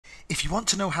If you want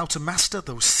to know how to master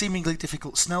those seemingly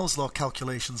difficult Snell's law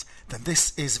calculations, then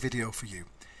this is video for you.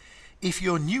 If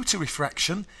you're new to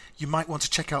refraction, you might want to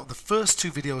check out the first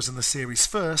two videos in the series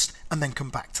first and then come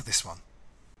back to this one.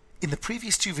 In the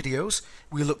previous two videos,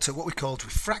 we looked at what we called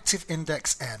refractive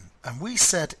index n, and we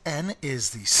said n is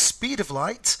the speed of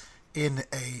light in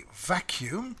a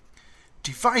vacuum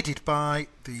divided by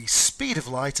the speed of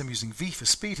light, I'm using v for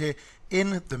speed here,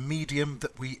 in the medium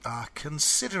that we are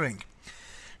considering.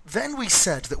 Then we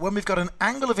said that when we've got an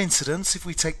angle of incidence, if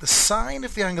we take the sine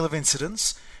of the angle of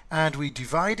incidence and we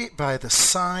divide it by the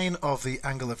sine of the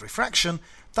angle of refraction,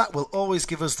 that will always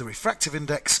give us the refractive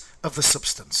index of the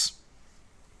substance.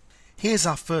 Here's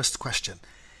our first question.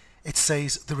 It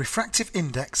says the refractive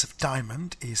index of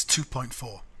diamond is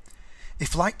 2.4.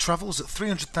 If light travels at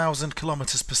 300,000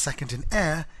 kilometers per second in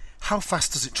air, how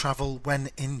fast does it travel when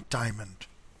in diamond?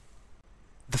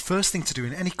 The first thing to do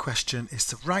in any question is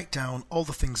to write down all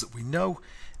the things that we know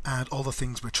and all the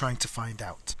things we're trying to find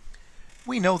out.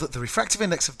 We know that the refractive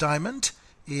index of diamond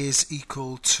is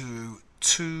equal to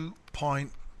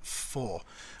 2.4.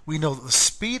 We know that the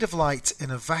speed of light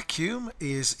in a vacuum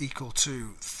is equal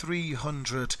to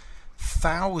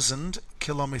 300,000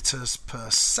 kilometers per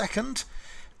second,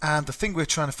 and the thing we're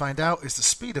trying to find out is the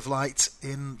speed of light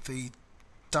in the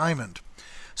diamond.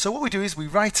 So what we do is we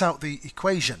write out the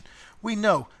equation. We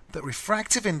know that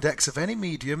refractive index of any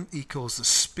medium equals the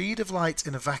speed of light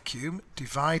in a vacuum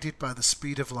divided by the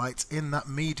speed of light in that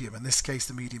medium. In this case,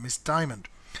 the medium is diamond.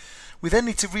 We then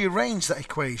need to rearrange that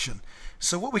equation.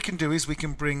 So what we can do is we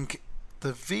can bring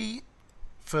the v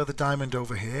for the diamond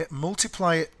over here,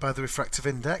 multiply it by the refractive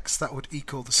index, that would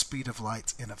equal the speed of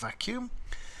light in a vacuum.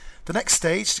 The next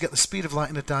stage, to get the speed of light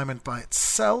in a diamond by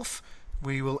itself,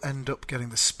 we will end up getting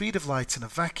the speed of light in a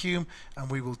vacuum,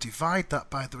 and we will divide that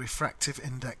by the refractive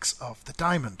index of the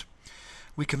diamond.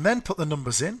 We can then put the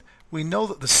numbers in. We know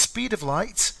that the speed of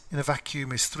light in a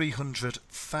vacuum is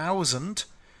 300,000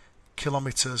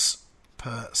 kilometers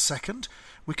per second.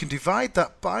 We can divide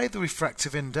that by the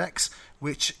refractive index,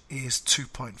 which is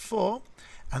 2.4,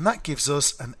 and that gives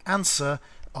us an answer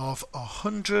of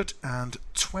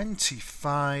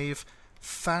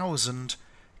 125,000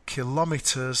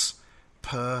 kilometers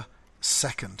per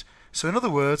second. So in other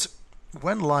words,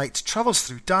 when light travels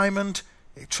through diamond,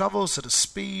 it travels at a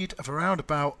speed of around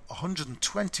about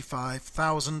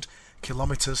 125,000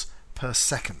 kilometers per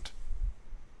second.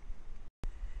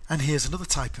 And here's another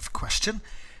type of question.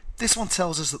 This one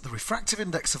tells us that the refractive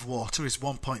index of water is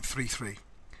 1.33.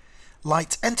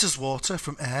 Light enters water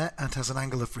from air and has an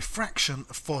angle of refraction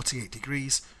of 48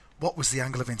 degrees. What was the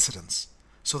angle of incidence?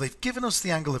 So they've given us the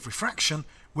angle of refraction.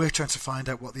 We're trying to find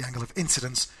out what the angle of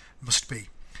incidence must be.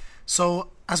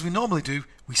 So as we normally do,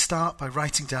 we start by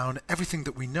writing down everything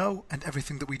that we know and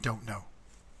everything that we don't know.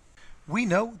 We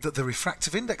know that the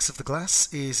refractive index of the glass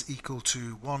is equal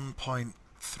to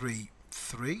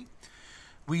 1.33.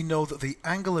 We know that the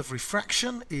angle of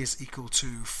refraction is equal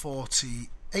to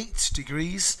 48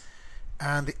 degrees,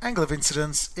 and the angle of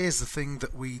incidence is the thing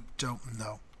that we don't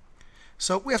know.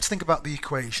 So we have to think about the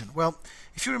equation. Well,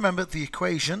 if you remember, the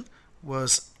equation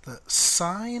was the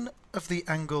sine of the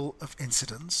angle of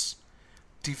incidence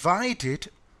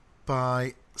divided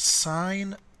by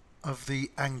sine of the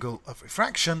angle of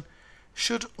refraction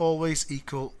should always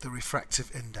equal the refractive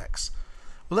index.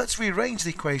 Well, let's rearrange the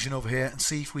equation over here and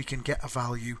see if we can get a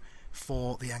value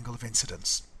for the angle of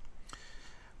incidence.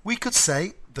 We could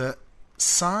say that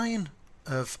sine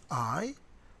of I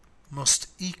must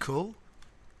equal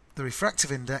the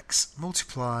refractive index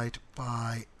multiplied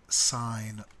by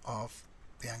sine of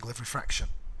the angle of refraction,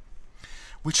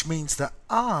 which means that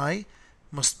I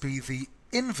must be the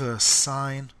inverse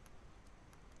sine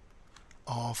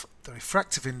of the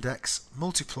refractive index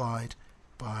multiplied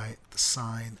by the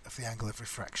sine of the angle of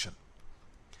refraction.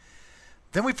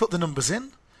 Then we put the numbers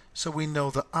in, so we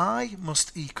know that I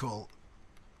must equal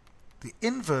the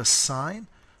inverse sine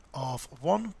of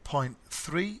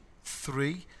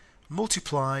 1.33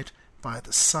 multiplied by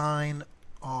the sine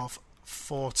of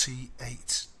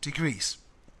 48 degrees.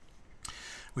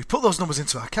 We put those numbers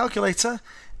into our calculator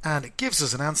and it gives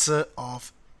us an answer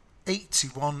of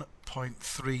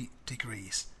 81.3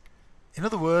 degrees. In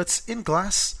other words, in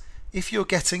glass, if you're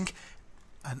getting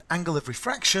an angle of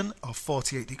refraction of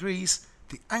 48 degrees,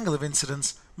 the angle of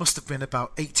incidence must have been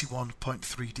about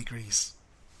 81.3 degrees.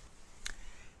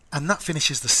 And that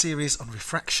finishes the series on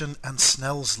refraction and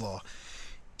Snell's law.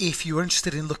 If you are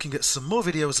interested in looking at some more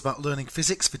videos about learning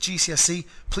physics for GCSE,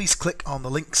 please click on the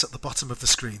links at the bottom of the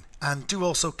screen, and do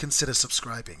also consider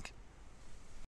subscribing.